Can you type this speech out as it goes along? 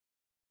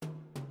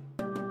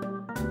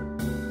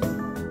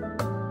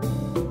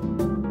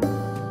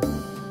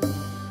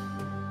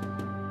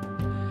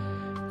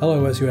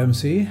Hello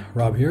SUMC,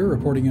 Rob here,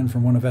 reporting in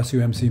from one of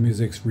SUMC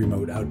Music's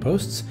remote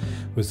outposts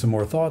with some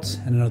more thoughts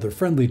and another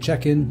friendly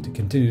check-in to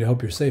continue to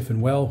hope you're safe and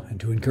well and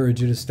to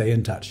encourage you to stay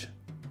in touch.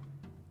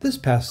 This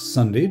past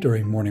Sunday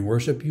during morning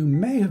worship, you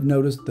may have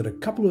noticed that a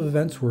couple of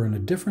events were in a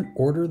different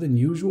order than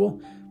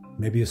usual.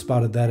 Maybe you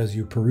spotted that as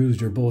you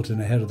perused your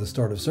bulletin ahead of the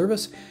start of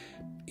service.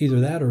 Either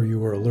that or you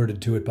were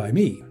alerted to it by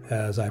me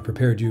as I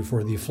prepared you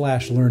for the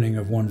flash learning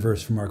of one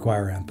verse from our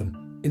choir anthem.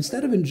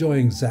 Instead of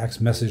enjoying Zach's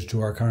message to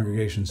our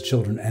congregation's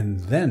children and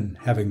then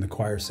having the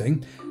choir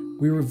sing,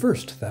 we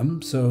reversed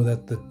them so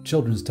that the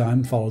children's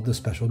time followed the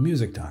special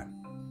music time.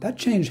 That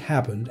change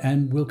happened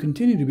and will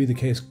continue to be the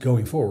case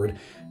going forward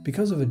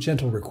because of a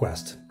gentle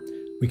request.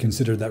 We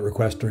considered that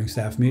request during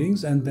staff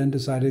meetings and then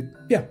decided,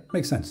 yeah,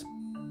 makes sense.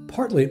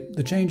 Partly,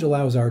 the change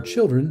allows our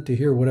children to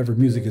hear whatever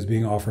music is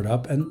being offered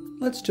up, and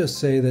let's just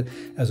say that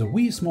as a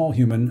wee small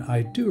human,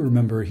 I do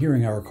remember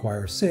hearing our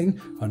choir sing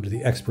under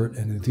the expert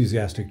and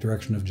enthusiastic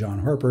direction of John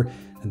Harper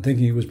and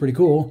thinking it was pretty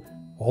cool,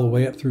 all the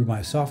way up through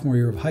my sophomore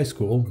year of high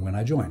school when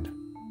I joined.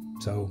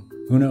 So,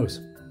 who knows?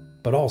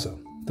 But also,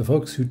 the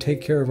folks who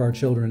take care of our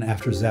children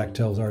after Zach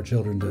tells our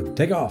children to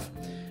take off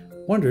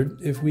wondered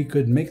if we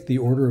could make the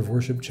order of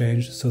worship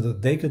change so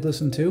that they could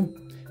listen too.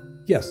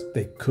 Yes,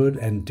 they could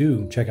and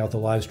do check out the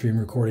live stream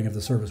recording of the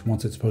service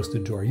once it's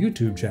posted to our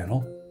YouTube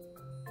channel.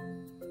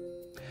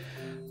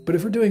 But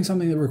if we're doing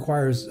something that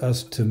requires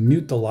us to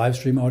mute the live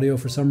stream audio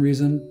for some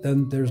reason,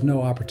 then there's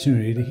no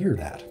opportunity to hear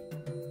that.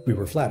 We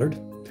were flattered,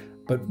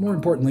 but more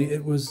importantly,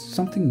 it was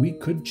something we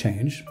could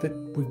change that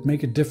would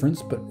make a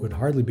difference but would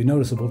hardly be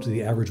noticeable to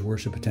the average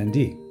worship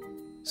attendee.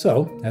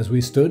 So, as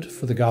we stood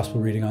for the gospel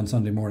reading on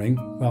Sunday morning,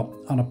 well,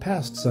 on a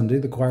past Sunday,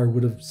 the choir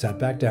would have sat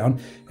back down,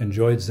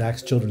 enjoyed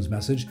Zach's children's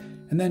message,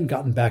 and then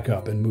gotten back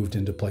up and moved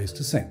into place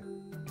to sing.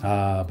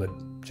 But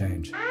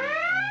change.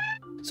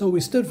 So we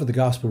stood for the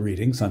gospel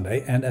reading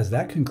Sunday, and as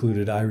that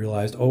concluded, I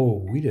realized,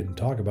 we didn't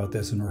talk about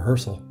this in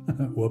rehearsal.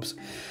 Whoops.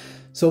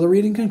 So the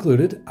reading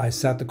concluded, I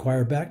sat the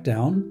choir back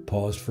down,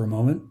 paused for a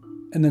moment,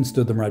 and then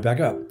stood them right back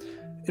up.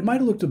 It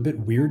might have looked a bit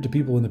weird to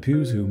people in the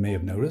pews who may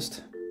have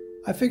noticed.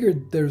 I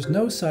figured there's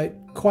no sight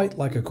quite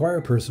like a choir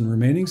person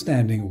remaining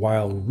standing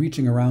while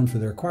reaching around for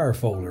their choir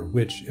folder,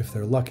 which, if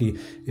they're lucky,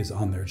 is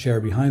on their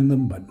chair behind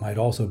them, but might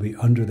also be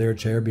under their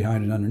chair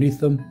behind and underneath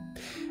them.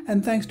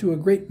 And thanks to a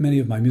great many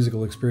of my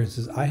musical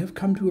experiences, I have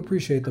come to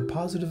appreciate the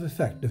positive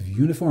effect of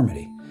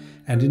uniformity.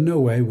 And in no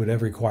way would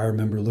every choir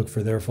member look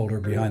for their folder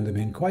behind them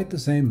in quite the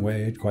same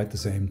way at quite the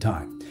same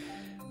time.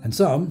 And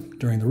some,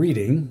 during the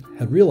reading,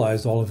 had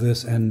realized all of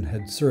this and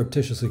had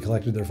surreptitiously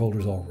collected their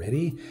folders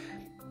already.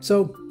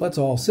 So let's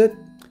all sit,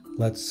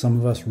 let's some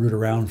of us root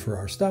around for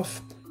our stuff,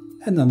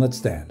 and then let's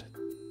stand.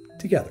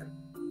 Together.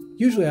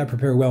 Usually I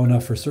prepare well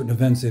enough for certain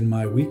events in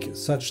my week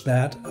such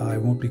that I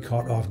won't be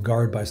caught off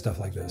guard by stuff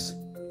like this.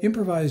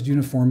 Improvised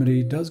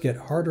uniformity does get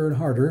harder and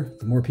harder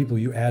the more people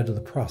you add to the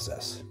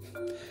process.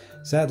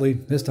 Sadly,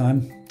 this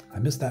time, I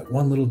missed that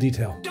one little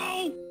detail.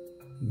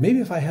 Maybe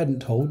if I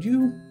hadn't told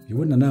you, you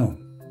wouldn't have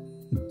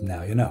known.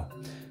 Now you know.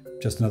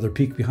 Just another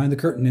peek behind the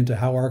curtain into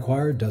how our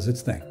choir does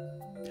its thing.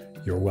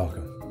 You're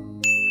welcome.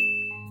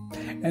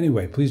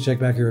 Anyway, please check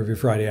back here every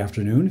Friday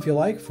afternoon if you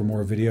like for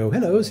more video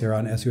hellos here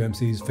on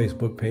SUMC's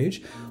Facebook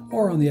page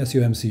or on the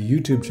SUMC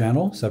YouTube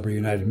channel, Sudbury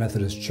United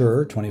Methodist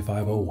Chur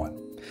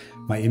 2501.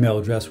 My email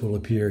address will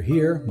appear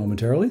here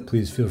momentarily.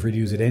 Please feel free to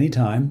use it any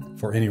time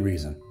for any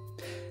reason.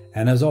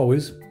 And as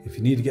always, if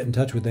you need to get in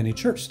touch with any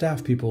church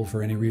staff people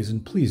for any reason,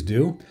 please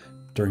do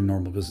during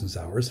normal business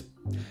hours.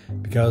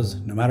 Because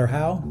no matter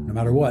how, no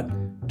matter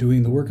what,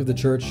 doing the work of the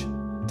church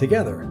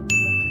together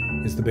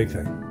is the big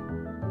thing.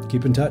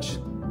 Keep in touch.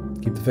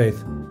 Keep the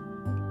faith.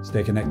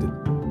 Stay connected.